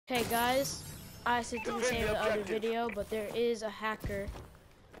Hey guys, I said didn't say in the other video, but there is a hacker.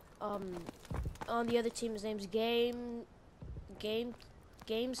 On the other team, his name's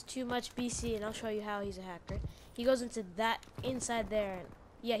gamestoomuchbc, and I'll show you how he's a hacker. He goes inside there.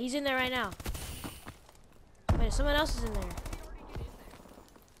 Yeah, he's in there right now. Wait, someone else is in there.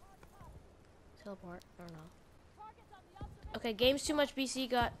 Teleport. I don't know. Okay, gamestoomuchbc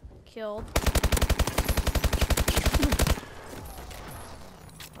got killed.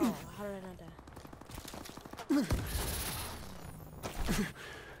 Oh, how did I not die?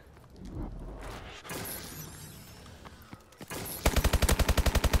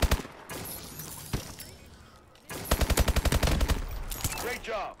 Great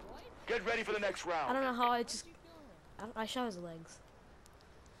job. Get ready for the next round. I don't know how I shot his legs.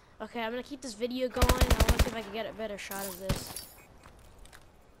 Okay, I'm gonna keep this video going. I want to see if I can get a better shot of this.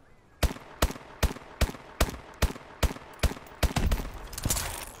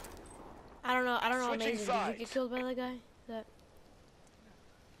 I don't know. Amazing. Did you get killed by that guy? Okay.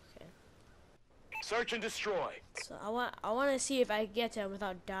 Search and destroy. So I want to see if I can get to him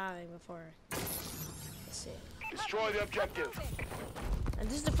without dying before. Let's see. Destroy the objective. And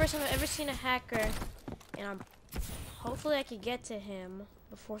this is the first time I've ever seen a hacker, and hopefully I can get to him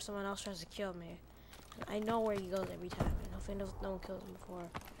before someone else tries to kill me. And I know where he goes every time, and hopefully no one kills him before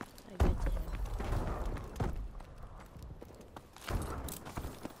I get to him.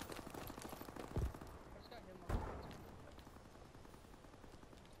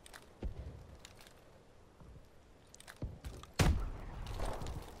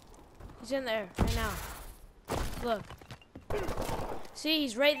 He's in there right now. Look. See,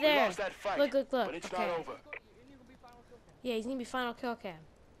 he's right there. Lost that fight, look. But it's okay. not over. Yeah, he's gonna be final kill cam.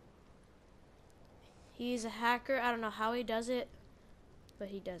 He's a hacker. I don't know how he does it, but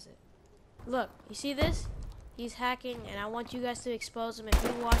he does it. Look, you see this? He's hacking, and I want you guys to expose him. If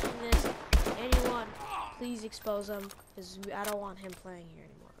you're watching this, anyone, please expose him, because I don't want him playing here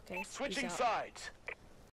anymore. Okay? Switching sides.